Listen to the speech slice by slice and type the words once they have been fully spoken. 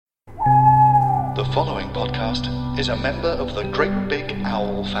The following podcast is a member of the Great Big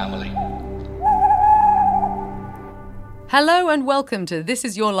Owl family. Hello and welcome to This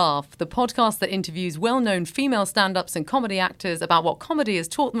Is Your Laugh, the podcast that interviews well-known female stand-ups and comedy actors about what comedy has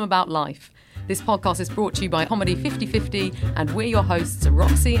taught them about life. This podcast is brought to you by Comedy 50/50 and we're your hosts,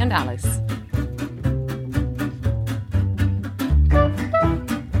 Roxy and Alice.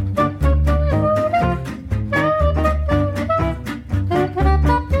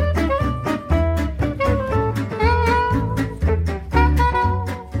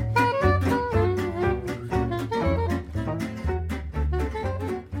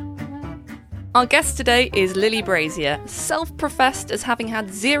 Our guest today is Lily Brazier, self-professed as having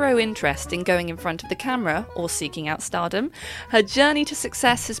had zero interest in going in front of the camera or seeking out stardom. Her journey to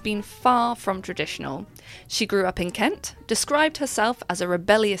success has been far from traditional. She grew up in Kent, described herself as a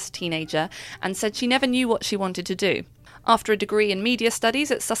rebellious teenager, and said she never knew what she wanted to do. After a degree in media studies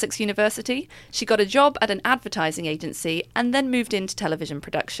at Sussex University, she got a job at an advertising agency and then moved into television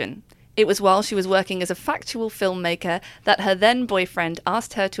production. It was while she was working as a factual filmmaker that her then boyfriend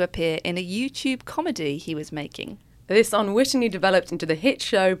asked her to appear in a YouTube comedy he was making. This unwittingly developed into the hit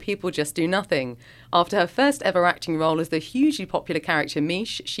show People Just Do Nothing. After her first ever acting role as the hugely popular character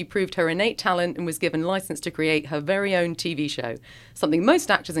Mish, she proved her innate talent and was given license to create her very own TV show, something most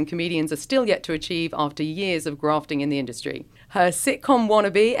actors and comedians are still yet to achieve after years of grafting in the industry. Her sitcom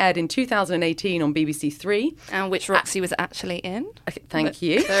Wannabe aired in 2018 on BBC Three. And which Roxy was actually in. Thank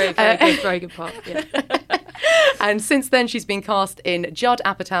you. Very good part, yeah. And since then, she's been cast in Judd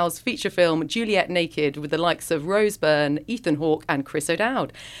Apatow's feature film Juliet Naked with the likes of Rose Byrne, Ethan Hawke and Chris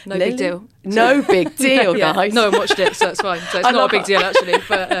O'Dowd. No big deal. No big deal, Yeah, guys. no one watched it, so it's fine. So it's not a big deal, actually.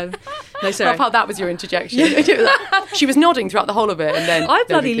 But no, sorry. I love how that was your interjection. She was nodding throughout the whole of it, and then I no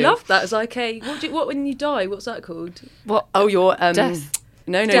bloody big deal. loved that. It's like, okay, what when you die? What's that called? What? Oh, your Death.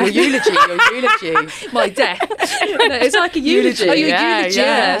 No, your eulogy. Your eulogy. My death. No, it's like a eulogy. Eulogy, Oh, yeah, eulogy.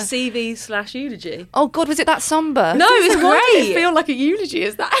 yeah. CV/eulogy. Oh God, was it that somber? No, it's Why did it great. feel like a eulogy?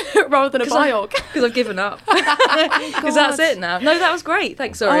 Is that rather than a biog? Because I've given up. Because that's it now. No, that was great.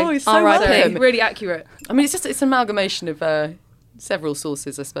 Thanks. Sorry. Oh, it's so R.I.P. welcome. Really accurate. I mean, it's an amalgamation of several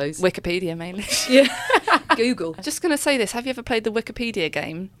sources, I suppose. Wikipedia mainly. Yeah. Google. Just going to say this, have you ever played the Wikipedia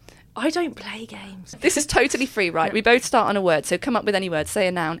game? I don't play games. This is totally free, right? We both start on a word, so come up with any word, say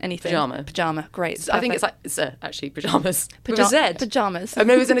a noun, anything. Pajama. Pajama, great. I think it's actually pyjamas. With a Z. Pajamas. Oh,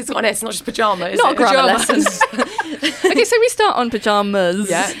 no, it's got an S, not just pajama, is Not it? grammar Pyjamas. lessons. Okay, so we start on pajamas.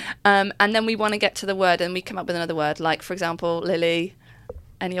 Yeah. And then we want to get to the word and we come up with another word, like, for example, Lily,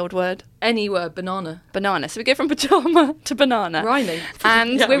 any old word? Any word, banana. Banana. So we go from pajama to banana. Rhyming.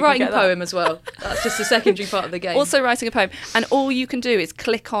 And Yeah, we We're can writing a get that. poem as well. That's just a secondary part of the game. Also writing a poem. And all you can do is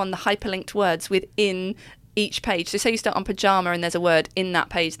click on the hyperlinked words within each page. So say you start on pajama and there's a word in that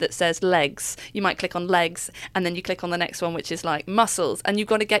page that says legs. You might click on legs and then you click on the next one, which is like muscles. And you've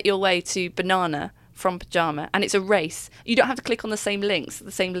got to get your way to banana from pajama. And it's a race. You don't have to click on the same links,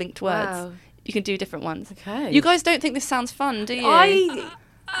 the same linked words. Wow. You can do different ones. Okay. You guys don't think this sounds fun, do you?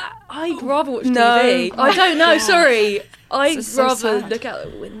 I'd rather watch No. TV. I don't know, sorry. I'd This is so rather sad. look out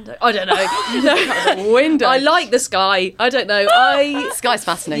the window. I don't know. No. Window. I like the sky. I don't know. Sky's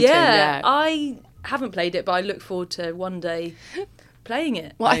fascinating, yeah. I haven't played it, but I look forward to one day playing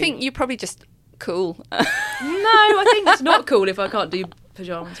it. Well, I think you're probably just cool. No, I think it's not cool if I can't do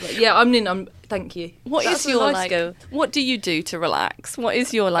pyjamas. But yeah, I'm thank you. What That's is a your nice skill. What do you do to relax? What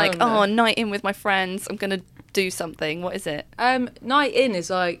is your no. night in with my friends? I'm gonna do something. What is it? Night in is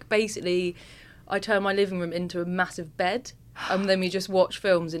like basically I turn my living room into a massive bed and then we just watch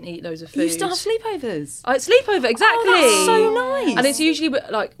films and eat loads of food. You still have sleepovers? Sleepover, exactly. Oh, that's so nice. And it's usually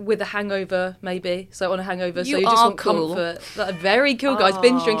with a hangover, maybe. So on a hangover, You so you just are want cool. comfort. That very cool, guys.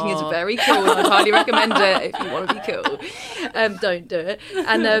 Binge drinking is very cool. I'd highly recommend it if you want to be cool. Don't do it.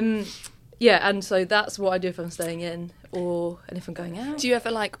 And and so that's what I do if I'm staying in and if I'm going out. Do you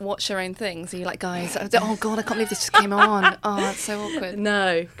ever watch your own things? Are you like, guys? Oh God, I can't believe this just came on. Oh, that's so awkward.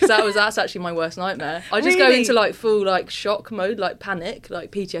 No, because that's actually my worst nightmare. I just go into full shock mode, panic,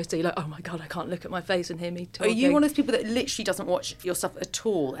 PTSD, oh my God, I can't look at my face and hear me Are talking. you one of those people that literally doesn't watch your stuff at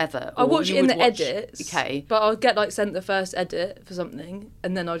all, ever? I Or watch you it in would the watch- edits, Okay. but I'll get sent the first edit for something,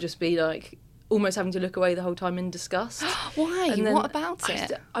 and then I'll just be almost having to look away the whole time in disgust. Why? And then What about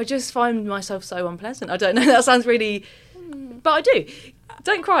it? I just find myself so unpleasant. I don't know. That sounds really, but I do.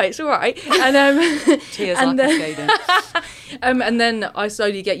 Don't cry. It's all right. And Tears and are then, cascading. and then I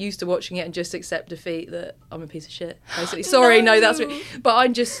slowly get used to watching it and just accept defeat that I'm a piece of shit. Basically, sorry, no, that's. But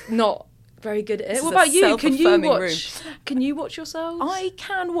I'm just not very good at it. This What is about a you? Can you self-affirming watch? room. Can you watch yourselves? I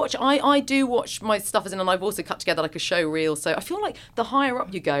can watch. I do watch my stuff, and I've also cut together like a show reel. So I feel like the higher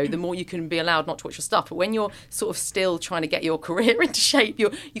up you go, the more you can be allowed not to watch your stuff. But when you're sort of still trying to get your career into shape, you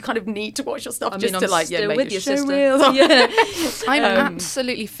kind of need to watch your stuff I'm to like still make with your your show sister. reel. Yeah. I'm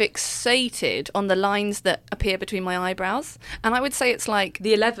absolutely fixated on the lines that appear between my eyebrows, and I would say it's like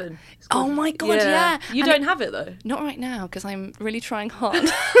The 11. It's Oh called. my God, yeah. You And don't have it though. not right now because I'm really trying hard.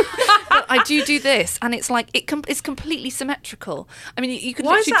 But I do this, and it's like it's completely symmetrical. I mean, you could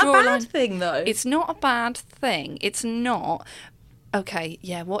Why is literally that a draw a bad line. thing though? It's not a bad thing. It's not. Okay,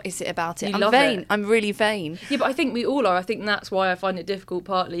 yeah. What is it about it? You I'm love vain. it. I'm really vain. Yeah, but I think we all are. I think that's why I find it difficult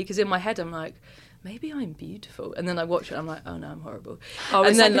partly because in my head I'm like, maybe I'm beautiful, and then I watch it, I'm like, oh no, I'm horrible. Oh, and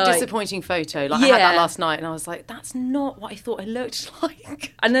it's then like a disappointing photo. Like I had that last night, and I was like, that's not what I thought I looked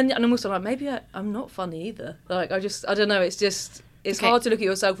like. and I'm also like, maybe I'm not funny either. Like I don't know. It's just hard to look at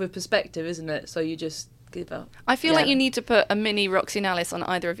yourself with perspective, isn't it? So you just give up. I feel like you need to put a mini Roxy Nallis on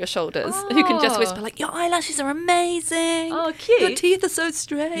either of your shoulders, who can just whisper like, "Your eyelashes are amazing. Oh, cute. Your teeth are so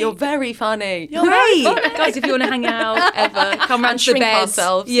straight. You're very funny. You're great." Guys, if you want to hang out ever, come round And to the shrink bed.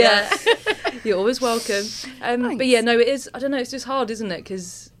 ourselves, Yeah, you're always welcome. But Thanks. yeah, no, it is. I don't know. It's just hard, isn't it?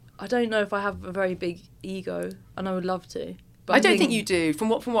 Because I don't know if I have a very big ego, and I would love to. But I don't think you do, from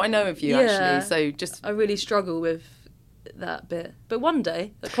what I know of you, actually. So just I really struggle with that bit. But one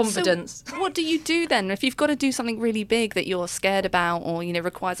day, the confidence. So what do you do then if you've got to do something really big that you're scared about, or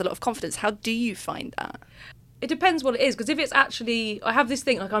requires a lot of confidence? How do you find that? It depends what it is, because if it's actually, I have this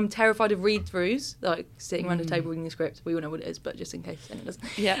thing, like I'm terrified of read-throughs, like sitting around a table reading the script. We all know what it is, but just in case anyone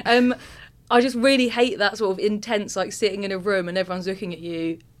doesn't. Yeah. I just really hate that sort of intense, like sitting in a room and everyone's looking at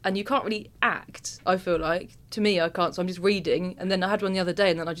you and you can't really act, I feel like. To me, I can't, so I'm just reading. And then I had one the other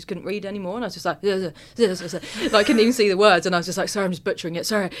day and then I just couldn't read anymore. And I was just like, like I couldn't even see the words. And I was just like, sorry, I'm just butchering it,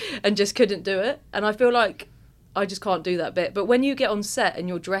 sorry. And just couldn't do it. And I feel like I just can't do that bit. But when you get on set and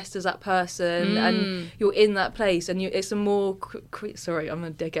you're dressed as that person and you're in that place and it's a more, sorry, I'm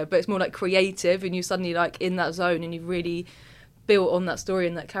a dickhead, but it's more like creative and you're suddenly like in that zone and you've really built on that story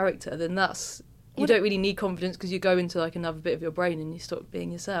and that character, then you don't really need confidence because you go into like another bit of your brain and you stop being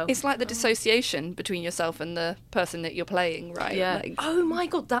yourself. It's like the dissociation between yourself and the person that you're playing, right? Yeah. Like, oh my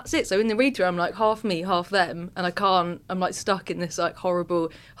God, that's it. So in the read-through, I'm like half me, half them, and I'm like stuck in this like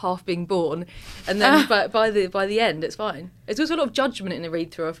horrible half being born. And then by the end, it's fine. It's also a lot of judgment in the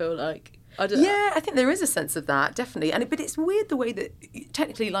read-through, I feel like. Yeah, I think there is a sense of that, definitely. But it's weird the way that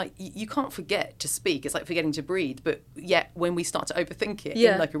technically, like, you can't forget to speak. It's like forgetting to breathe. But yet, when we start to overthink it,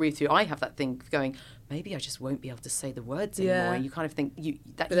 in like a read through, I have that thing going, maybe I just won't be able to say the words anymore. And you kind of think you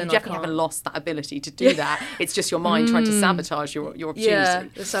definitely haven't lost that ability to do that. It's just your mind trying to sabotage your opportunity. Yeah,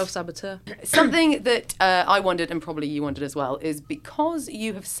 the self-saboteur. Something that I wondered, and probably you wondered as well, is because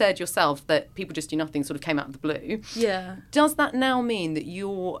you have said yourself that People Just Do Nothing sort of came out of the blue. Yeah. Does that now mean that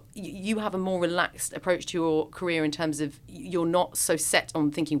you have a more relaxed approach to your career in terms of you're not so set on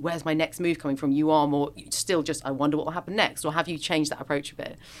thinking, where's my next move coming from? You are more still just, I wonder what will happen next? Or have you changed that approach a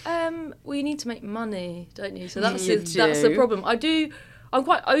bit? Well, you need to make money, don't you? So that's the problem. I'm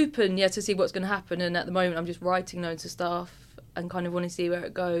quite open, to see what's going to happen. And at the moment, I'm just writing loads of stuff and kind of want to see where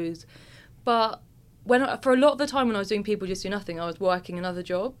it goes. But for a lot of the time when I was doing People Just Do Nothing, I was working another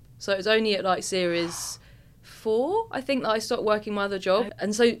job. So it was only at like series 4, I think, that I stopped working my other job.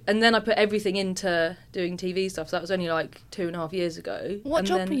 And then I put everything into doing TV stuff. So that was only like 2.5 years ago. what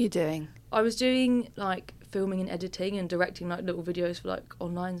job were you doing? I was doing like filming and editing and directing like little videos for like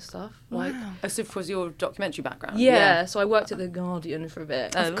online stuff. Like, Wow. So was your documentary background? yeah, so I worked at The Guardian for a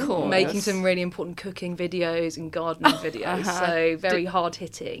bit. Of course. Making some really important cooking videos and gardening videos. So very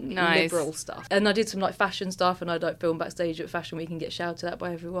hard-hitting, Nice. liberal stuff. And I did some like fashion stuff and I'd like film backstage at Fashion Week and get shouted at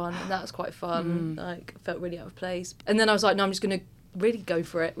by everyone. And that was quite fun. Like, I felt really out of place. And then I was like, no, I'm just going to really go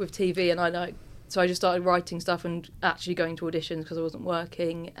for it with TV. And so I just started writing stuff and actually going to auditions because I wasn't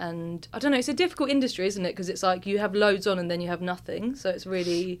working. And I don't know, it's a difficult industry, isn't it? Because it's like you have loads on and then you have nothing. So it's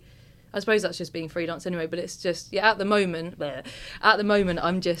really, I suppose that's just being freelance anyway. But it's just, at the moment,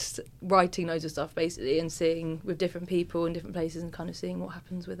 I'm just writing loads of stuff basically and seeing with different people in different places and kind of seeing what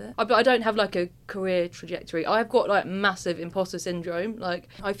happens with it. But I don't have like a career trajectory. I've got like massive imposter syndrome. Like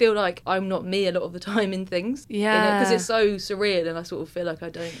I feel like I'm not me a lot of the time in things. Yeah. Because it's so surreal and I sort of feel like I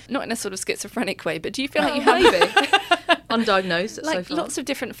don't. Not in a sort of schizophrenic way, but do you feel like you have Maybe. Undiagnosed like so far. lots of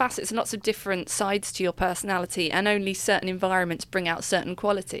different facets and lots of different sides to your personality, and only certain environments bring out certain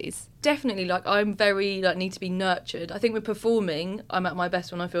qualities? Definitely, like I'm very like need to be nurtured. I think with performing, I'm at my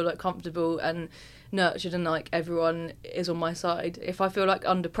best when I feel like comfortable and nurtured and like everyone is on my side. If I feel like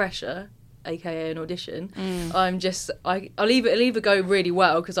under pressure, aka an audition, I'll either go really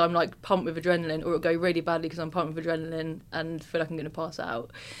well because I'm like pumped with adrenaline, or it'll go really badly because I'm pumped with adrenaline and feel like I'm going to pass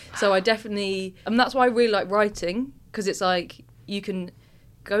out. So I definitely, and that's why I really like writing, because it's like you can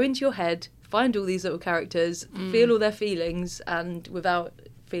go into your head, find all these little characters, feel all their feelings, and without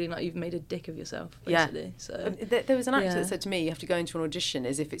feeling like you've made a dick of yourself, basically. Yeah. So there was an actor that said to me, you have to go into an audition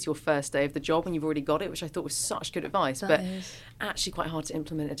as if it's your first day of the job and you've already got it, which I thought was such good advice, but actually quite hard to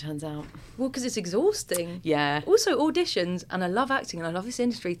implement, it turns out. Well, because it's exhausting. Yeah. Also auditions, and I love acting and I love this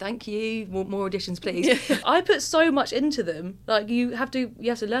industry, thank you, more auditions please. I put so much into them. Like you have to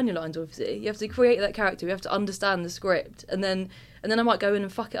learn your lines, obviously. You have to create that character, you have to understand the script, and then I might go in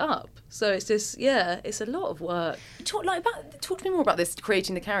and fuck it up. So it's just, it's a lot of work. Talk to me more about this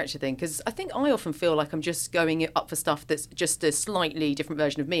creating the character thing, because I think I often feel like I'm just going up for stuff that's just a slightly different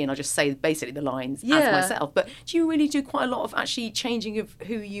version of me, and I just say basically the lines as myself. But do you really do quite a lot of actually changing of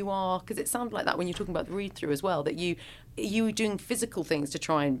who you are? Because it sounded like that when you're talking about the read-through as well, that you doing physical things to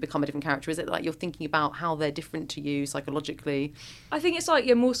try and become a different character. Is it like you're thinking about how they're different to you psychologically? I think it's like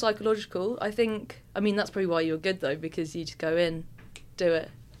you're more psychological. I mean, that's probably why you're good, though, because you just go in, do it,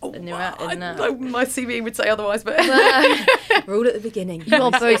 and you're out in and out. My CV would say otherwise, but we're all at the beginning. You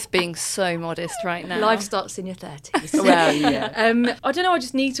are both being so modest right now. Life starts in your 30s. Well, yeah. I don't know, I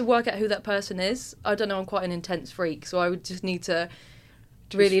just need to work out who that person is. I don't know, I'm quite an intense freak, so I would just need to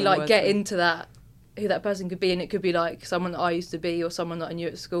really like get into that, who that person could be, and it could be like someone that I used to be, or someone that I knew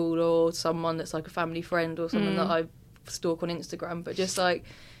at school, or someone that's like a family friend, or someone that I stalk on Instagram, but just like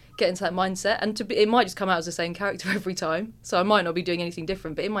get into that mindset, and it might just come out as the same character every time, so I might not be doing anything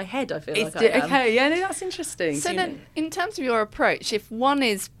different, but in my head I feel like I am. Okay, yeah, no, that's interesting. So then, in terms of your approach, if 1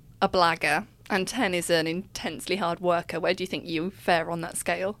 is a blagger and 10 is an intensely hard worker, where do you think you fare on that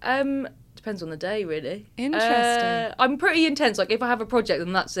scale? Depends on the day, really. Interesting. I'm pretty intense. Like if I have a project,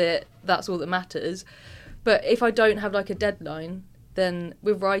 then that's it. That's all that matters. But if I don't have like a deadline, then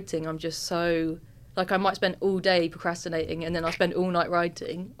with writing, I'm just so like I might spend all day procrastinating, and then I'll spend all night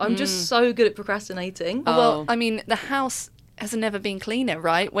writing. I'm just so good at procrastinating. Well, I mean, the house has never been cleaner,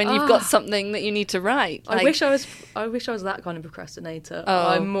 right? When you've got something that you need to write. I wish I was that kind of procrastinator.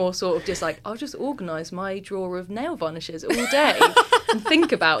 I'm more sort of just like, I'll just organise my drawer of nail varnishes all day and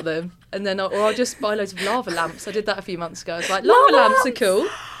think about them, and then I'll just buy loads of lava lamps. I did that a few months ago. I was like, lava lamps are cool.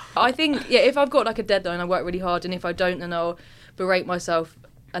 I think, if I've got like a deadline, I work really hard, and if I don't, then I'll berate myself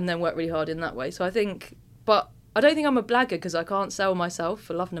and then work really hard in that way. So I think, but I don't think I'm a blagger because I can't sell myself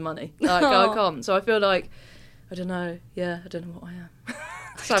for love nor money. Like I can't. So I feel like, I don't know. Yeah, I don't know what I am.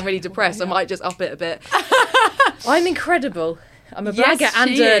 So I'm really depressed. I might just up it a bit. I'm incredible. I'm a blagger and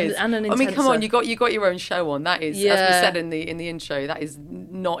an intenser. I mean, come on, you got your own show on. That is, as we said in the intro, that is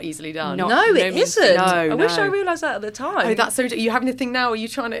not easily done. No, it isn't. I wish I No. realised that at the time. Oh, that's so. Are you having a thing now? Or are you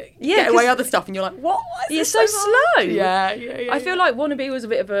trying to get away other stuff? And you're like, what? You're so slow. Yeah. I feel like Wannabe was a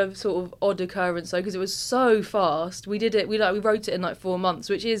bit of a sort of odd occurrence though, because it was so fast. We did it. We wrote it in like 4 months,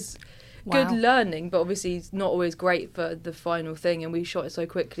 which is good learning, but obviously it's not always great for the final thing. And we shot it so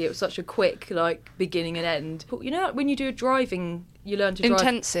quickly. It was such a quick like beginning and end. But you know, like, when you do driving, you learn to drive.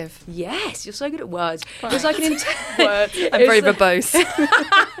 Intensive. Yes, you're so good at words. It's like an intense word. I'm very verbose.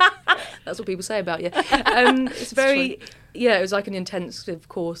 That's what people say about you. It's very, it was like an intensive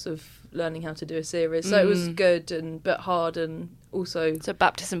course of learning how to do a series. So it was good but hard, and also So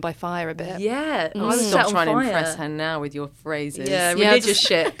baptism by fire a bit. I was Stop set on trying fire. to impress her now with your phrases. Yeah, religious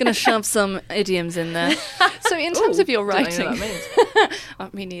shit. Gonna shove some idioms in there. So in terms of your writing, Don't know what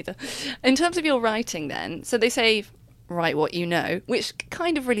that means. me neither. In terms of your writing, then, so they say write what you know, which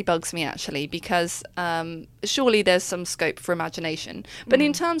kind of really bugs me actually, because surely there's some scope for imagination. But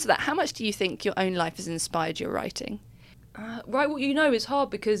in terms of that, how much do you think your own life has inspired your writing? Write what you know is hard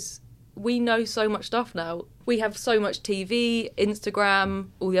because we know so much stuff now. We have so much TV, Instagram,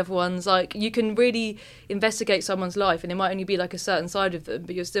 all the other ones. Like, you can really investigate someone's life, and it might only be like a certain side of them,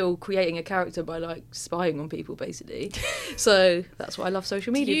 but you're still creating a character by like spying on people, basically. So that's what I love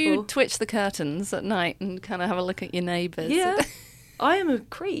social media Do you for. twitch the curtains at night and kind of have a look at your neighbours? Yeah, I am a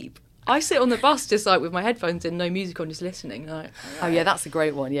creep. I sit on the bus just like with my headphones in, no music on, just listening. Like, Oh yeah, that's a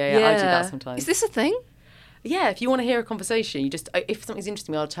great one. Yeah, I do that sometimes. Is this a thing? Yeah, if you want to hear a conversation, you just, if something's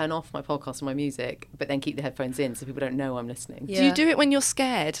interesting me, I'll turn off my podcast and my music, but then keep the headphones in so people don't know I'm listening. Yeah. Do you do it when you're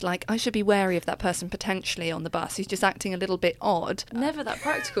scared? Like, I should be wary of that person potentially on the bus. He's just acting a little bit odd. Never that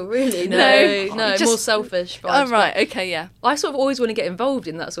practical, really. No, No, just- more selfish. Oh, right. Okay, yeah. I sort of always want to get involved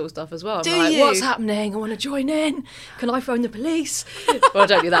in that sort of stuff as well. I'm Do like, you? what's happening? I want to join in. Can I phone the police? Well, I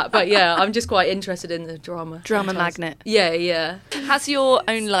don't do that, but yeah, I'm just quite interested in the drama. Drama sometimes. magnet. Yeah. Has your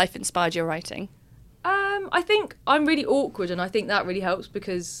own life inspired your writing? I think I'm really awkward, and I think that really helps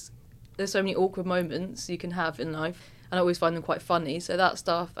because there's so many awkward moments you can have in life, and I always find them quite funny. So that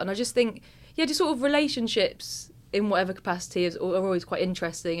stuff, and I just think, just sort of relationships in whatever capacity are always quite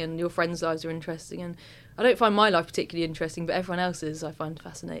interesting, and your friends' lives are interesting. And I don't find my life particularly interesting, but everyone else's I find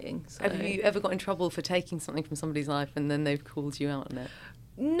fascinating. So. Have you ever got in trouble for taking something from somebody's life and then they've called you out on it?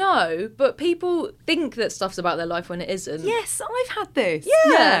 No, but people think that stuff's about their life when it isn't. Yes, I've had this.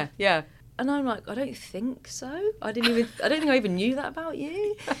 Yeah. And I'm like, I don't think so. I don't think I even knew that about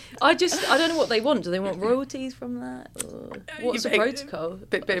you. I don't know what they want. Do they want royalties from that? Or what's the protocol?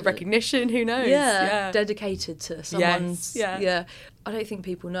 Bit of recognition, who knows? Yeah. Dedicated to someone's. Yes. Yeah. I don't think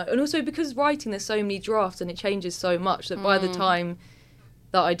people know. And also because writing, there's so many drafts and it changes so much that by the time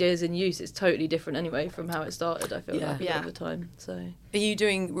that idea is in use, it's totally different anyway from how it started, I feel like, a lot of the time. So, are you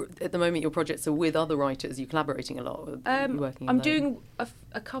doing, at the moment, your projects are with other writers? Are you collaborating a lot? Or are you working I'm alone? doing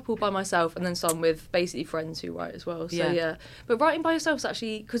a couple by myself and then some with basically friends who write as well. So, But writing by yourself is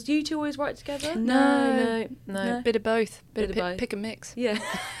actually, because do you two always write together? No. Bit of both. Bit of both. Pick and mix. Yeah.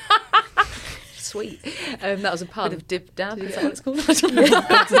 Sweet. That was a pun. Bit of dib dab, is that what it's called?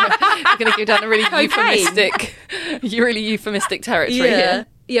 You're going to go down a really euphemistic territory here.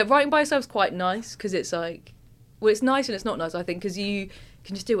 Yeah, writing by yourself is quite nice because it's like, well, it's nice and it's not nice, I think, because you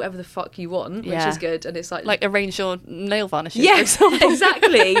can just do whatever the fuck you want, which is good, and it's like arrange your nail varnishes. Yeah,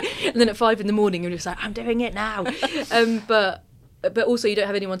 exactly. And then at 5 a.m, you're just like, I'm doing it now. But also you don't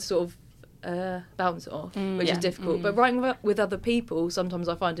have anyone to sort of bounce it off, which is difficult. But writing with other people sometimes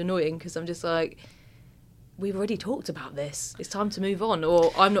I find annoying because I'm just like, we've already talked about this, it's time to move on,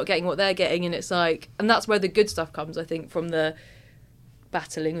 or I'm not getting what they're getting, and it's like, and that's where the good stuff comes, I think, from the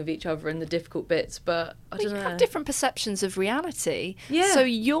battling with each other and the difficult bits. But I don't know. You have different perceptions of reality. Yeah. So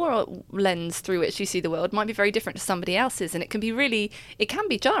your lens through which you see the world might be very different to somebody else's, and it can be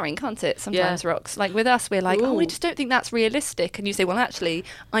jarring, can't it? Sometimes, Rox. Like with us, we're like, I just don't think that's realistic. And you say, well, actually,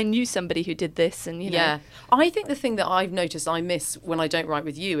 I knew somebody who did this, and you know. Yeah. I think the thing that I've noticed I miss when I don't write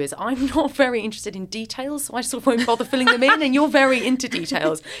with you is I'm not very interested in details, so I sort of won't bother filling them in, and you're very into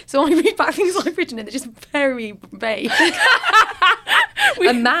details. So I read back things I've written and they're just very vague.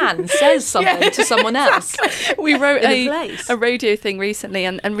 A man says something to someone else. We wrote a radio thing recently,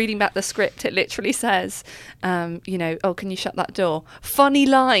 and reading back the script, it literally says, can you shut that door? Funny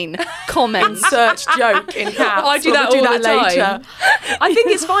line, comment. Search joke in caps. I do that all the time. I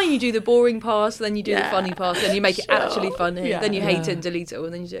think it's fine. You do the boring part, then you do the funny part, then you make it actually funny, then you hate it and delete it,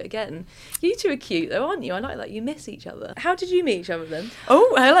 and then you do it again. You two are cute though, aren't you? I like that. You miss each other. How did you meet each other then?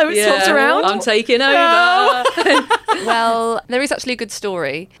 Oh, hello, it's swapped around. I'm taking over. Well, there is actually a good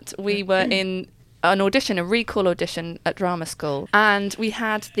story. We were in an audition, a recall audition at drama school, and we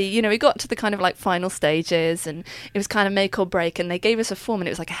had we got to the kind of like final stages, and it was kind of make or break, and they gave us a form, and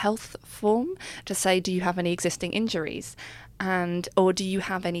it was like a health form to say, do you have any existing injuries? Or do you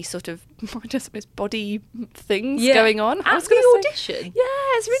have any sort of, I suppose, body things going on? At the audition? Yeah,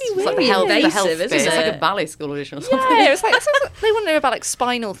 it's really weird. It's like the health bit. Isn't it? It's like a ballet school audition or something. Yeah, it was like, they want to know about like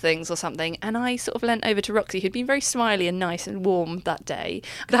spinal things or something. And I sort of leant over to Roxy, who'd been very smiley and nice and warm that day.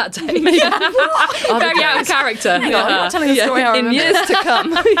 Very out of character. I'm not telling the story how I remember. In years to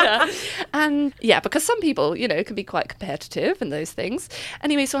come. And because some people, can be quite competitive and those things.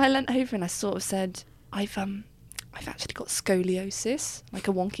 Anyway, so I leant over and I sort of said, I've actually got scoliosis, like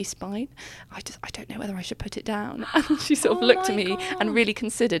a wonky spine. I don't know whether I should put it down. And she sort of looked at me and really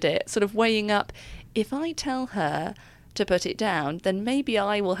considered it, sort of weighing up, if I tell her to put it down, then maybe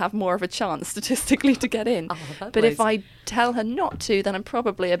I will have more of a chance statistically to get in. But if I tell her not to, then I'm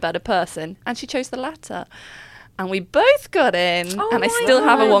probably a better person. And she chose the latter. And we both got in, and I still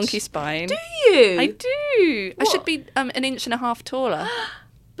have a wonky spine. Do you? I do. What? I should be an inch and a half taller.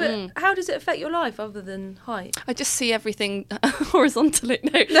 But how does it affect your life other than height? I just see everything horizontally.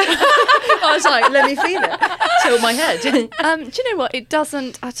 No. I was like, let me feel it. Tilt my head. Do you know what? It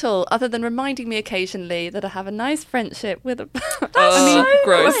doesn't at all, other than reminding me occasionally that I have a nice friendship with a...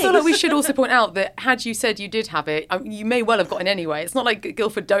 gross. I feel like we should also point out that had you said you did have it, you may well have gotten anyway. It's not like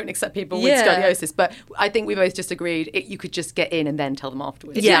Guildford don't accept people with scoliosis, but I think we both just agreed you could just get in and then tell them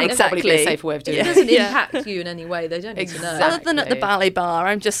afterwards. Yeah, exactly. Probably be a safer way of doing it. It doesn't impact you in any way. They don't need to know. Other than at the ballet bar,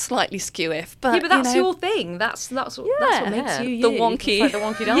 I'm just slightly skew-if. But that's your thing. That's what makes you. The wonky. It's like the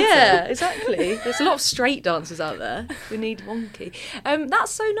wonky dancer. Yeah, exactly. There's a lot of straight dancers out there. We need wonky.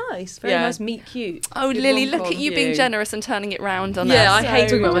 That's so nice. Very nice, meet cute. Oh, Good Lily, rom-com. look at you being generous and turning it round on us. Yeah, I hate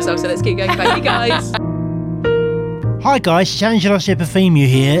talking about myself, so let's keep going. Thank you, guys. Hi guys, it's Angelos Epifemiou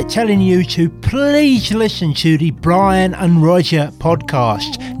here, telling you to please listen to the Brian and Roger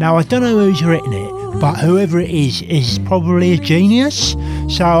podcast. Now, I don't know who's written it, but whoever it is probably a genius.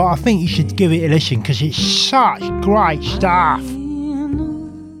 So I think you should give it a listen because it's such great stuff.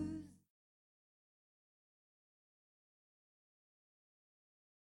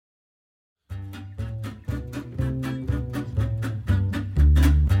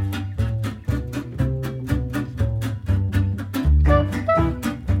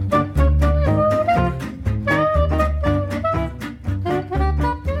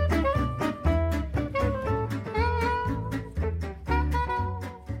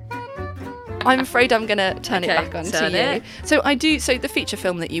 I'm afraid I'm going to turn it Okay, back on to turn you. it. So the feature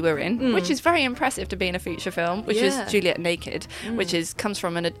film that you were in, which is very impressive to be in a feature film, which Yeah. is Juliet Naked, which comes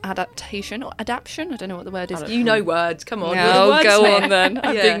from an adaptation or adaption, I don't know what the word is. You know words, come on. No, you're the go wordsmith. on then.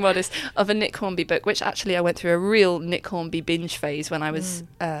 I'm Yeah. being modest. Of a Nick Hornby book, which actually I went through a real Nick Hornby binge phase when I was,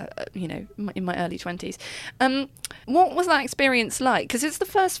 in my early 20s. What was that experience like? Because it's the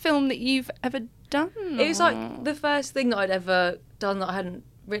first film that you've ever done. It was like the first thing that I'd ever done that I hadn't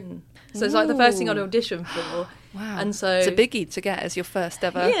written. So it's like the first thing I'd auditioned for. Wow. And so it's a biggie to get as your first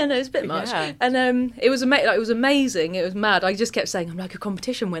ever. Yeah, no, it's a bit much. Yeah. And it was it was amazing. It was mad. I just kept saying I'm like a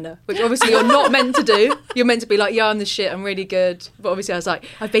competition winner, which obviously you're not meant to do. You're meant to be like, yeah, I'm the shit. I'm really good. But obviously I was like,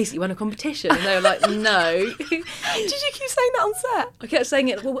 I basically won a competition, and they were like, no. Did you keep saying that on set? I kept saying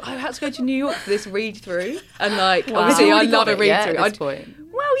it. Well, I had to go to New York for this read through, and like Wow. obviously Have you I already love got a it read yet through. at this point?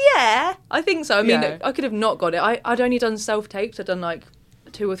 Well, yeah, I think so. I mean, Yeah. I could have not got it. I'd only done self tapes. I'd done like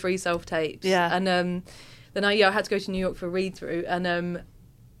 2 or 3 self tapes. Yeah. And then I had to go to New York for a read through, and then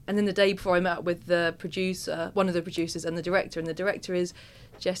the day before I met up with the producer, one of the producers, and the director is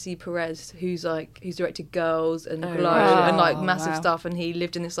Jesse Perez, who's directed Girls and Glow wow. and like massive Wow. stuff, and he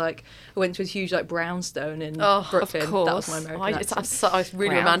lived in this I went to a huge brownstone in Oh, of Brooklyn. That was my course. American accent. I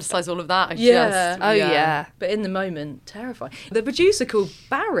really Wow. romanticise all of that. Yeah. Oh, yeah. But in the moment, terrifying. The producer called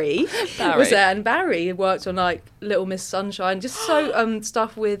Barry, Barry. was there, and Barry worked on like Little Miss Sunshine, just so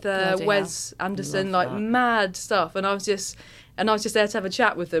stuff with Bloody Wes Anderson, Love like that. mad stuff. And I was just there to have a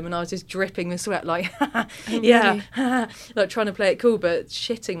chat with them, and I was just dripping with sweat, like, yeah, like trying to play it cool, but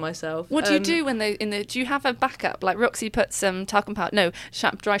shitting myself. What do you do when do you have a backup? Like Roxy puts some talcum powder,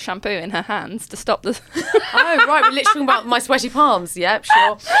 dry shampoo in her hands to stop the... Oh, right, we're literally talking about my sweaty palms. Yep,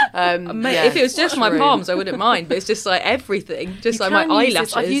 sure. Mate, Yeah, if it was just my true. palms, I wouldn't mind, but it's just like everything, just You like my can use eyelashes.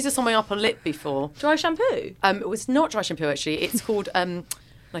 this- I've used this on my upper lip before. Dry shampoo. It was not dry shampoo, actually. It's called,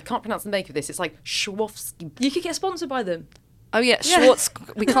 I can't pronounce the make of this. It's like Swarovski. You could get sponsored by them. Oh, yeah, Schwartz...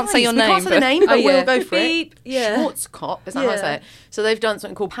 We can't say your We name, can't say the but... name, but Oh, yeah. we'll go for Beep, it. yeah. Schwarzkopf, is that how I say Yeah. it? So they've done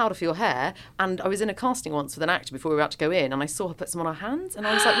something called powder for your hair, and I was in a casting once with an actor before we were about to go in, and I saw her put some on her hands, and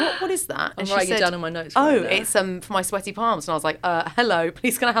I was like, what is that? And I'm writing it down on my notes Oh, right now. it's for my sweaty palms. And I was like, hello,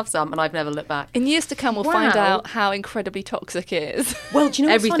 please can I have some? And I've never looked back. In years to come, we'll find Wow. out how incredibly toxic it is. Well, do you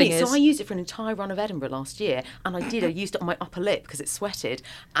know what's Everything funny? is. So I used it for an entire run of Edinburgh last year, and I used it on my upper lip because it sweated.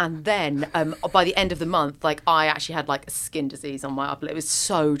 And then by the end of the month, like I actually had like a skin disease on my upper lip. It was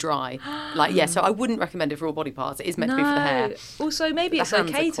so dry. Like, yeah, so I wouldn't recommend it for all body parts. It is meant to be for the hair. Also, maybe The it's hands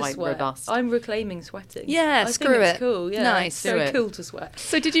okay are to quite sweat. robust. I'm reclaiming sweating. Yeah, I screw think it's it. cool. Yeah, Nice. It's very Do it. cool to sweat.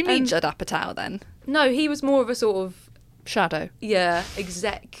 So did you meet Judd Apatow then? No, he was more of a sort of Shadow.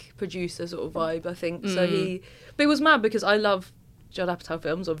 exec producer sort of vibe. I think so. But it was mad because I love Judd Apatow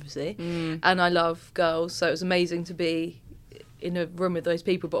films, obviously, and I love Girls. So it was amazing to be in a room with those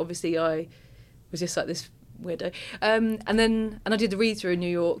people. But obviously, I was just like this weirdo. And I did the read through in New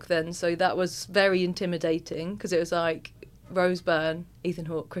York then, so that was very intimidating because it was like Rose Byrne, Ethan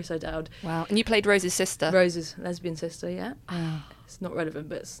Hawke, Chris O'Dowd, Wow. And you played Rose's sister. Rose's lesbian sister. Yeah, it's not relevant,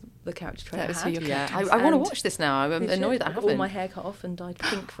 but it's the character trait. That I was had. who your Yeah, character I want to And- watch this now. I'm annoyed that I Got all haven't. my hair cut off and dyed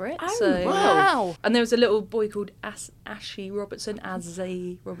pink for it. Oh, so wow. And there was a little boy called Ashy Robertson,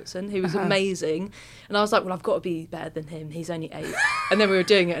 who was amazing. And I was like, well, I've got to be better than him. He's only 8. And then we were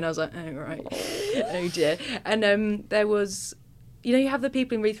doing it, and I was like, oh right, oh dear. And there was, you have the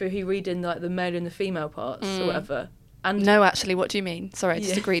people in read through who read in like the male and the female parts or whatever. And No, actually, what do you mean? Sorry, I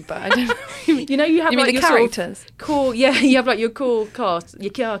just agreed, but I don't know. you have You mean like the your sort of characters? core, yeah, you have like your core cast,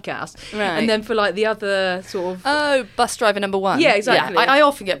 your car cast, Right. and then for like the other sort of Oh, bus driver number 1. Yeah, exactly. Yeah, I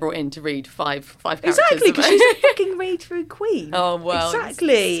often get brought in to read five characters. exactly because she's a fucking read through queen. Oh, well.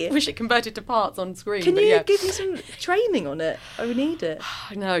 exactly. I wish it converted to parts on screen. Can but you yeah. give me some training on it? I would need it.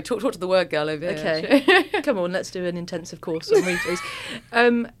 No, talk to the word girl over here. Okay, come on, let's do an intensive course on read-throughs.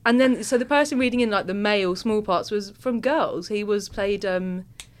 And then, so the person reading in like the male small parts was from Girls. He was played.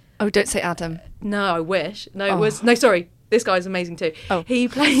 Oh, don't say Adam. No, I wish. No, it was. No, sorry. This guy's amazing too. Oh. He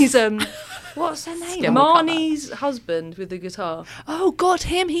plays. What's her name? Yeah, we'll cut Marnie's husband with the guitar. Oh, God,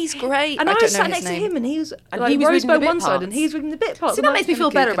 him. He's great. And I don't was know sat his next to name. him, and he was And like he was reading the Rosebud bit one side, parts. and he's reading the bit parts. See, I'm that like, makes me I'm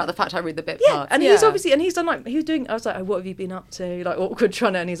feel better Googling. about the fact I read the bit Yeah, parts. and he's obviously, and he's done like, he was doing, I was like, oh, what have you been up to? Like, awkward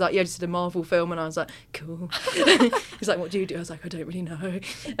trying to, and he's like, yeah, I just did a Marvel film, and I was like, cool. He's like, what do you do? I was like, I don't really know.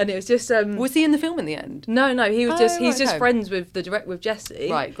 And it was just, Was he in the film in the end? no, he was Oh, just, right, he's just okay. friends with with Jessie.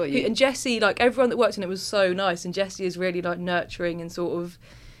 Right, got you. And Jessie, like, everyone that worked in it was so nice, and Jessie is really, like, nurturing and sort of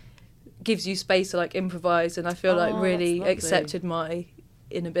gives you space to, like, improvise, and I feel like Oh, really that's lovely. accepted my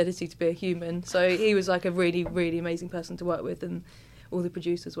inability to be a human. So he was, like, a really, really amazing person to work with, and all the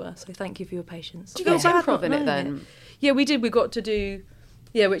producers were. So thank you for your patience. Did you go to improv in it not knowing then? Yeah, we did. We got to do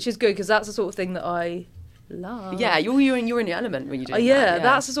Yeah, which is good because that's the sort of thing that I love. Yeah, you're in your element when you do that.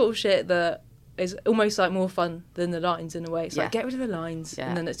 That's the sort of shit that is almost like more fun than the lines in a way. It's like, get rid of the lines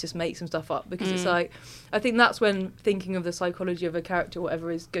and then let's just make some stuff up, because it's like, I think that's when thinking of the psychology of a character or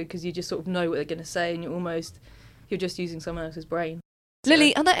whatever is good, because you just sort of know what they're going to say and you're just using someone else's brain.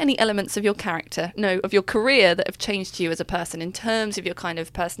 Lily, are there any elements of your of your career that have changed you as a person in terms of your kind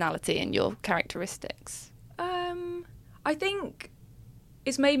of personality and your characteristics? I think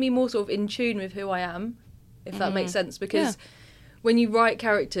it's made me more sort of in tune with who I am, if that makes sense, because when you write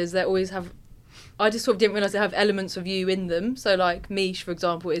characters, they always have... I just sort of didn't realise they have elements of you in them. So, like, Mish, for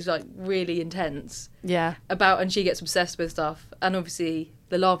example, is, like, really intense. Yeah. And she gets obsessed with stuff. And obviously,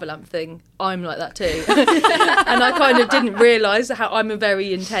 the lava lamp thing, I'm like that too. And I kind of didn't realise how I'm a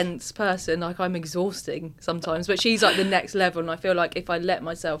very intense person. Like, I'm exhausting sometimes. But she's, like, the next level. And I feel like if I let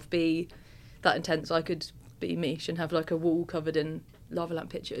myself be that intense, I could be Mish and have, like, a wall covered in lava lamp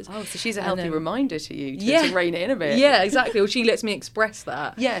pictures. Oh, so she's a healthy reminder to you to rein it in a bit. Yeah, exactly. Well, she lets me express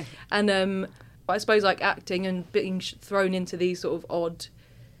that. Yeah. And I suppose like acting and being thrown into these sort of odd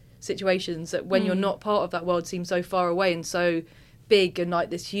situations that when you're not part of that world seem so far away and so big and like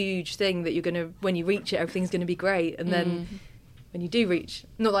this huge thing that you're going to, when you reach it, everything's going to be great. And then when you do reach,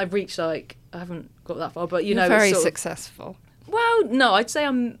 not that I've reached, like, I haven't got that far, but You're very successful. Well, no, I'd say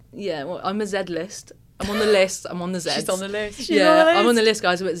I'm a Z list. I'm on the list. I'm on the Z. She's on the list. I'm on the list,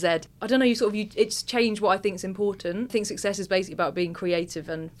 guys. I'm at Z. I don't know. It's changed what I think is important. I think success is basically about being creative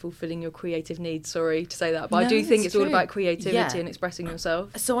and fulfilling your creative needs. Sorry to say that, but I do think it's all about creativity and expressing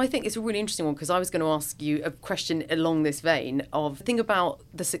yourself. So I think it's a really interesting one, because I was going to ask you a question along this vein of, the thing about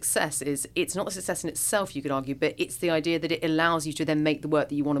the success is it's not the success in itself, you could argue, but it's the idea that it allows you to then make the work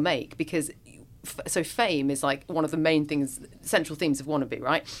that you want to make, because... So fame is like one of the main central themes of wannabe,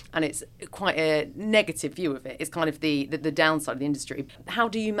 right? And it's quite a negative view of it. It's kind of the downside of the industry. How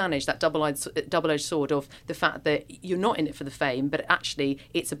do you manage that double-edged sword of the fact that you're not in it for the fame, but actually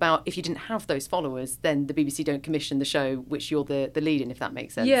it's about, if you didn't have those followers, then the BBC don't commission the show which you're the lead in, if that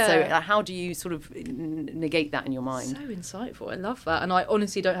makes sense. Yeah. So how do you sort of negate that in your mind? So insightful. I love that. And I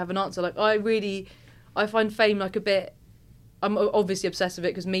honestly don't have an answer. Like, I find fame like a bit... I'm obviously obsessed with it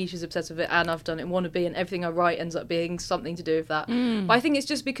because Mish is obsessed with it, and I've done it in Wannabe, and everything I write ends up being something to do with that. But I think it's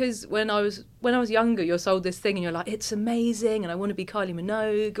just because when I was younger, you're sold this thing and you're like, it's amazing and I want to be Kylie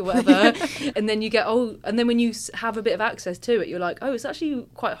Minogue or whatever. And then you get old, and then when you have a bit of access to it, you're like, oh, it's actually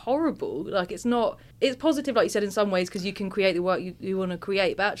quite horrible. Like, it's positive, like you said, in some ways, because you can create the work you want to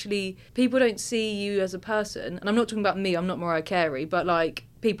create, but actually people don't see you as a person. And I'm not talking about me, I'm not Mariah Carey, but like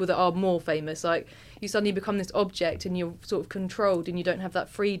people that are more famous, like, you suddenly become this object and you're sort of controlled and you don't have that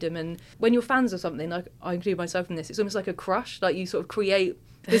freedom. And when you're fans of something, like I include myself in this, it's almost like a crush. Like, you sort of create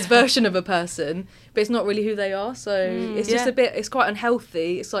this version of a person, but it's not really who they are. So it's just it's quite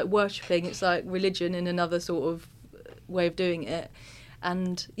unhealthy. It's like worshipping. It's like religion in another sort of way of doing it.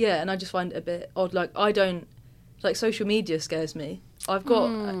 And I just find it a bit odd. Like, I don't, like, social media scares me. I've got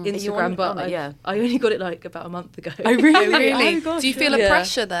Instagram, but I only got it like about a month ago. Oh, really? Really? Do you feel a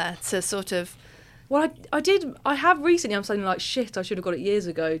pressure there to sort of... Well, I have recently. I'm saying, like, shit, I should have got it years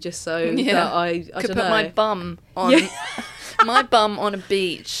ago, just so that I could don't put know. my bum on my bum on a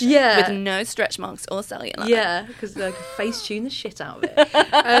beach with no stretch marks or cellulite. Yeah, because I could face tune the shit out of it.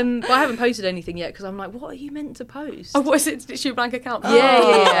 But I haven't posted anything yet because I'm like, what are you meant to post? Oh, what is it? It's your blank account?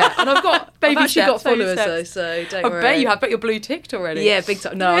 Yeah. And I've actually got followers steps. Though, so don't worry. I bet you have. Bet you're blue ticked already. Yeah, big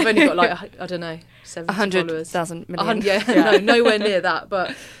time. No, I've only got like, I don't know, 70 followers. 100,000 million. No, nowhere near that.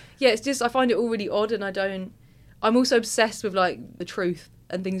 But yeah, it's just, I find it all really odd, and I'm also obsessed with like the truth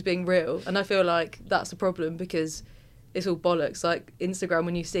and things being real, and I feel like that's a problem because it's all bollocks. Like Instagram,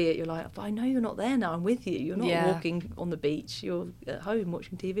 when you see it, you're like, but I know you're not there now, I'm with you. You're not walking on the beach, you're at home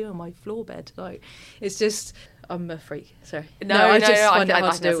watching TV on my floor bed. Like, it's just, I'm a freak. Sorry. I just find it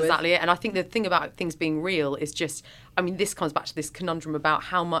hard to deal that's with. exactly it. And I think the thing about things being real is just, I mean, this comes back to this conundrum about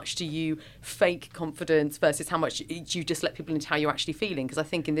how much do you fake confidence versus how much do you just let people into how you're actually feeling. Because I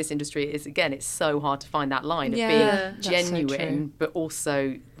think in this industry, it's so hard to find that line of being genuine, but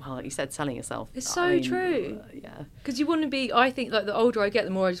also, well, like you said, selling yourself. It's true. Yeah. Because you want to be, I think, like, the older I get,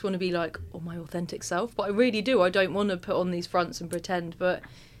 the more I just want to be like, oh, my authentic self. But I really do. I don't want to put on these fronts and pretend, but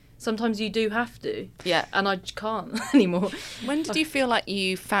sometimes you do have to. Yeah. And I just can't anymore. When did you feel like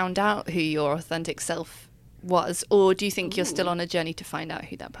you found out who your authentic self was? Or do you think you're still on a journey to find out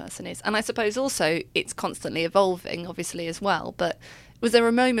who that person is? And I suppose also it's constantly evolving, obviously, as well. But was there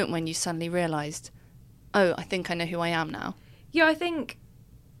a moment when you suddenly realised, oh, I think I know who I am now? Yeah, I think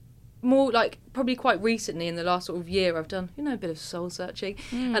more like probably quite recently in the last sort of year I've done, a bit of soul searching,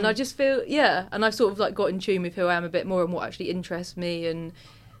 and I just feel, and I've sort of like got in tune with who I am a bit more and what actually interests me. And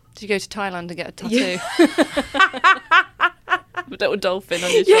did you go to Thailand and get a tattoo? A little dolphin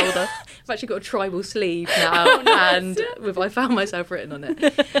on your shoulder. I've actually got a tribal sleeve now, and I found myself written on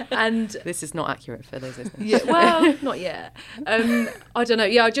it. And this is not accurate for those listeners. Yeah, well, not yet. I don't know.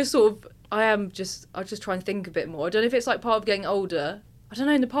 Yeah, I just try and think a bit more. I don't know if it's like part of getting older. I don't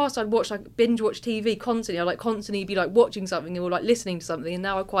know, in the past I'd binge watch TV constantly. I'd constantly be watching something or listening to something, and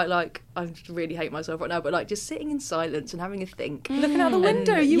now I really hate myself right now, but just sitting in silence and having a think. Looking out the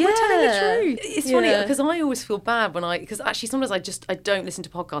window, you were telling the truth. It's funny because I always feel bad because actually sometimes I don't listen to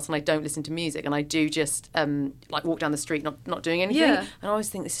podcasts and I don't listen to music, and I do just walk down the street not doing anything. Yeah. And I always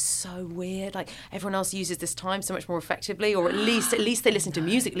think this is so weird. Everyone else uses this time so much more effectively, or at least they listen to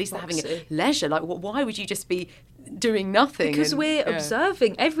music. At least they're having a leisure. Why would you just be doing nothing? Because we're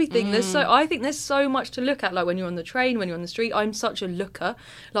observing everything. I think there's so much to look at. When you're on the train, when you're on the street, I'm such a looker.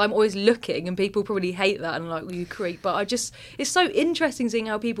 I'm always looking, and people probably hate that and well, you creep. But it's so interesting seeing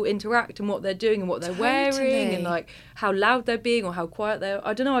how people interact and what they're doing and what they're wearing and how loud they're being or how quiet they're.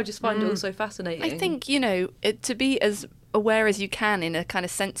 I don't know. I just find it all so fascinating. I think to be as aware as you can in a kind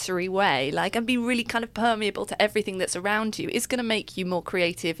of sensory way, and be really kind of permeable to everything that's around you, is going to make you more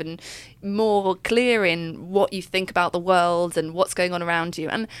creative and more clear in what you think about the world and what's going on around you.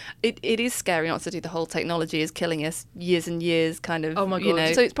 And it is scary not to do. The whole technology is killing us years and years kind of. Oh my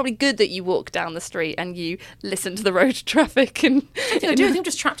God. So it's probably good that you walk down the street and you listen to the road traffic and I think I'm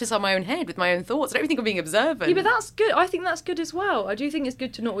just trapped inside my own head with my own thoughts. I don't think I'm being observant. Yeah, but that's good. I think that's good as well. I do think it's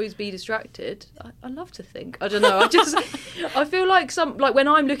good to not always be distracted. I love to think. I don't know. I feel when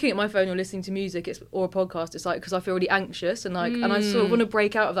I'm looking at my phone or listening to music or a podcast, it's because I feel really anxious and and I sort of want to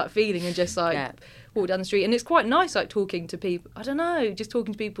break out of that feeling and just walk down the street. And it's quite nice talking to people. I don't know, just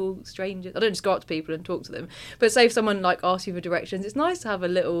talking to people, strangers. I don't just go up to people and talk to them. But say if someone asks you for directions, it's nice to have a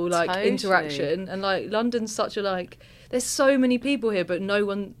little totally. interaction. And London's such a there's so many people here, but no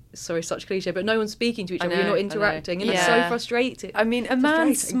one. Sorry, such cliche, but no one's speaking to each other. You're not interacting, and it's so frustrating. I mean, a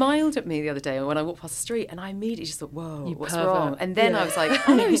man smiled at me the other day when I walked past the street, and I immediately just thought, "Whoa, what's wrong?" And then I was like,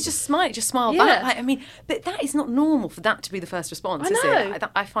 "Oh no, he's just smile back." But that is not normal for that to be the first response. Is it?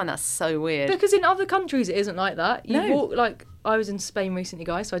 I find that so weird. Because in other countries, it isn't like that. You walk I was in Spain recently,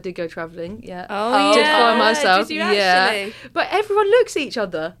 guys, so I did go travelling. Yeah. Oh, did find myself. Did you actually? But everyone looks at each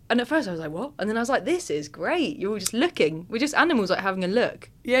other, and at first I was like, "What?" And then I was like, "This is great. You're all just looking. We're just animals, having a look."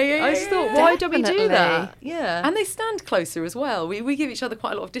 I just thought, why don't we do that? Yeah. And they stand closer as well. We give each other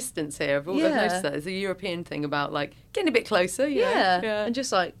quite a lot of distance here. I've noticed that. There's a European thing about getting a bit closer. Yeah. And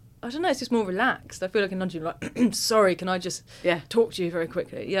just I don't know, it's just more relaxed. I feel like in London, sorry, can I just talk to you very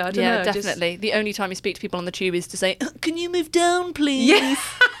quickly? Yeah, I don't know. Yeah, definitely. The only time you speak to people on the tube is to say, can you move down, please? Yeah.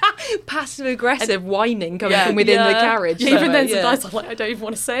 Passive-aggressive whining coming from within the carriage. Yeah, even then sometimes I'm I don't even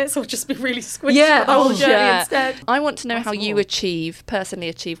want to say it, so I'll just be really squishy for the whole journey instead. I want to know how you personally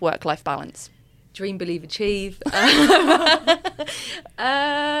achieve work-life balance. Dream, believe, achieve. What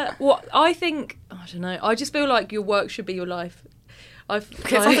I think, I don't know, I just feel like your work should be your life. It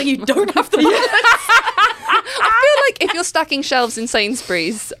sounds like you don't have the balance. I feel like if you're stacking shelves in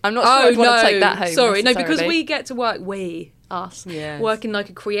Sainsbury's, I'm not sure I'd want to take that home. Sorry, no, because we get to work, us, yes. work in a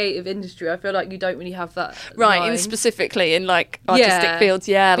creative industry. I feel like you don't really have that. Right, line. specifically in artistic fields,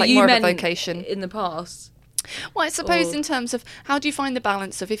 but more of a vocation. In the past. Well, I suppose in terms of how do you find the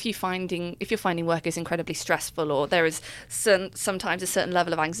balance of if you're finding work is incredibly stressful, or there is sometimes a certain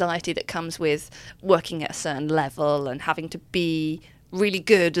level of anxiety that comes with working at a certain level and having to be really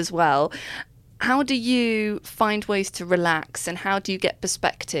good as well. How do you find ways to relax, and how do you get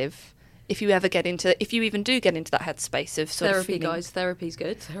perspective if you even do get into that headspace of sort therapy, of feeling... guys? Therapy's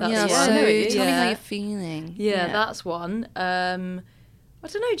good. Tell me how you're feeling. Yeah, that's one. I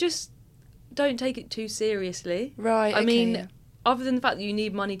don't know, just don't take it too seriously. Right. I mean, other than the fact that you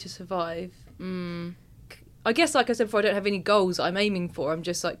need money to survive, I guess, like I said before, I don't have any goals that I'm aiming for. I'm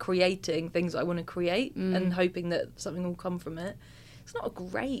just creating things that I want to create and hoping that something will come from it. It's not a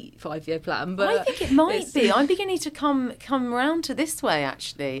great 5-year plan, but I think it might be. I'm beginning to come around to this way,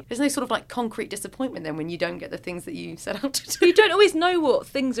 actually. There's no sort of concrete disappointment then when you don't get the things that you set out to do. But you don't always know what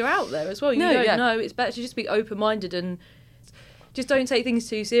things are out there as well. You don't know. It's better to just be open-minded and just don't take things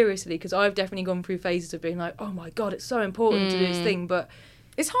too seriously, because I've definitely gone through phases of being like, oh my God, it's so important to do this thing, but...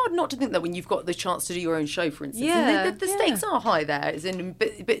 It's hard not to think that when you've got the chance to do your own show, for instance. Yeah, the stakes are high there,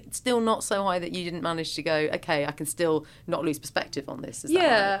 but still not so high that you didn't manage to go, okay, I can still not lose perspective on this. Is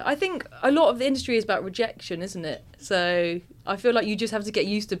that right? I think a lot of the industry is about rejection, isn't it? So I feel like you just have to get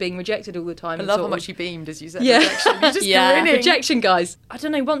used to being rejected all the time. I love how much you beamed as you said Yeah. rejection. You're just grinning. Rejection, guys. I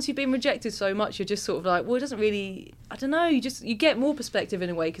don't know, once you've been rejected so much, you're just sort of like, well, it doesn't really, I don't know, you get more perspective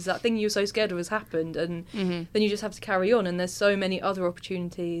in a way, because that thing you were so scared of has happened, and then you just have to carry on, and there's so many other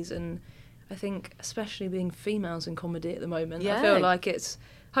opportunities, and I think especially being females in comedy at the moment, I feel like it's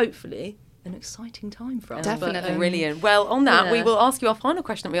hopefully an exciting time for us. Definitely. But, brilliant. Well, on that, we yeah. will ask you our final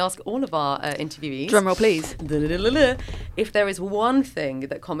question that we ask all of our interviewees. Drumroll, please. If there is one thing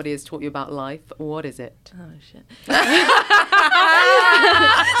that comedy has taught you about life, what is it? Oh, shit.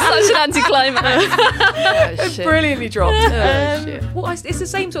 Such an anticlimax. Oh, shit. Brilliantly dropped. Oh, shit. Well, it's the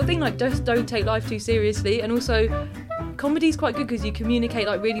same sort of thing, like, just don't take life too seriously, and also comedy's quite good because you communicate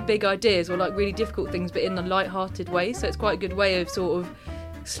like really big ideas or like really difficult things, but in a light-hearted way, so it's quite a good way of sort of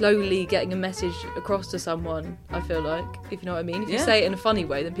slowly getting a message across to someone, I feel like, if you know what I mean. If you say it in a funny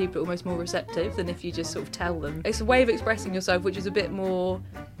way, then people are almost more receptive than if you just sort of tell them. It's a way of expressing yourself which is a bit more,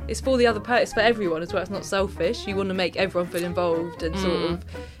 it's for the other person, it's for everyone as well, it's not selfish. You want to make everyone feel involved and sort of,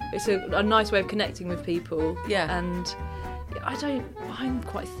 it's a nice way of connecting with people. Yeah. And I'm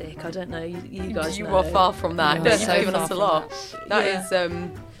quite thick, I don't know, you guys You know. are far from that. You No, are you've so given far us a from lot. That Yeah.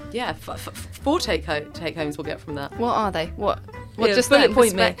 is, 4 take-homes we'll get from that. What are they? What Yeah, just bullet then?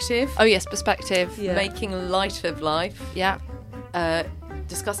 point me. Perspective, Oh yes, perspective. Yeah. making light of life, Yeah.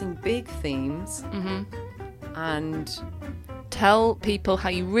 discussing big themes, and Tell people how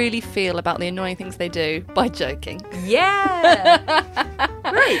you really feel about the annoying things they do by joking. Yeah.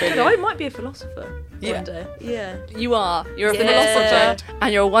 Great. Good. I might be a philosopher Yeah. one day. Yeah. You are. You're a Yeah. philosopher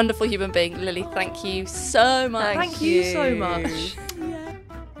and you're a wonderful human being. Lily, thank you so much. Thank you so much.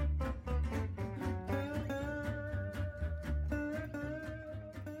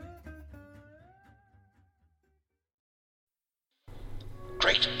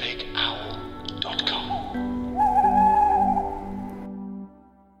 GreatBigOwl.com.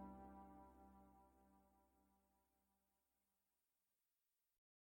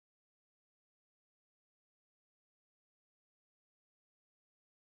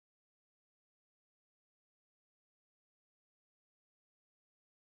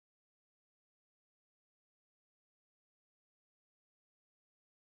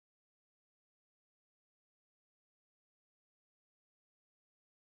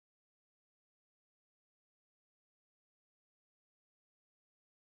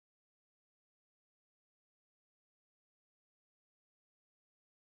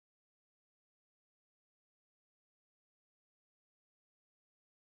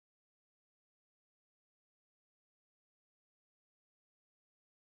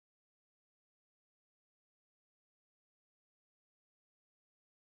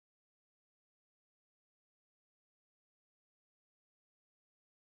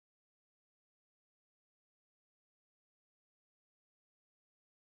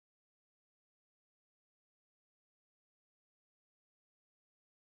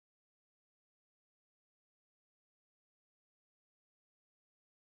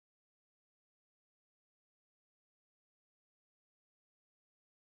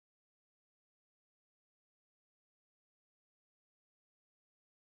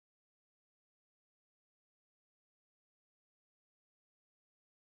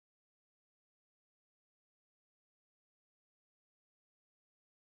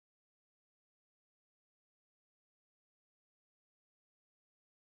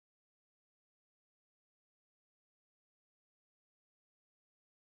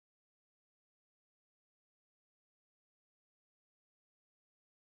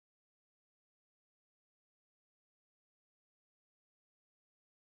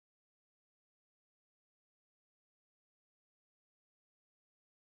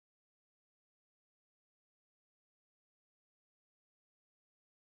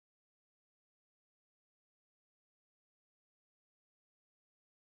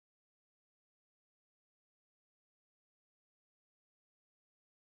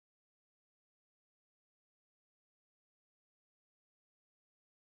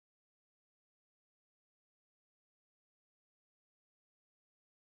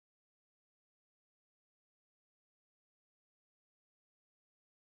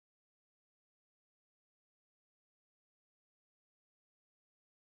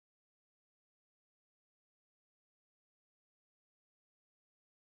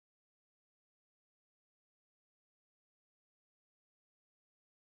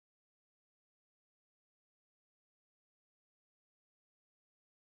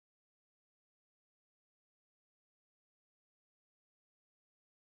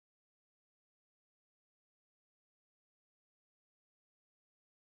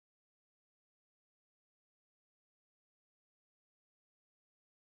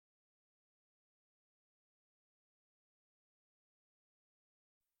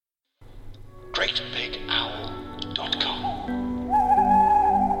 Great Big Owl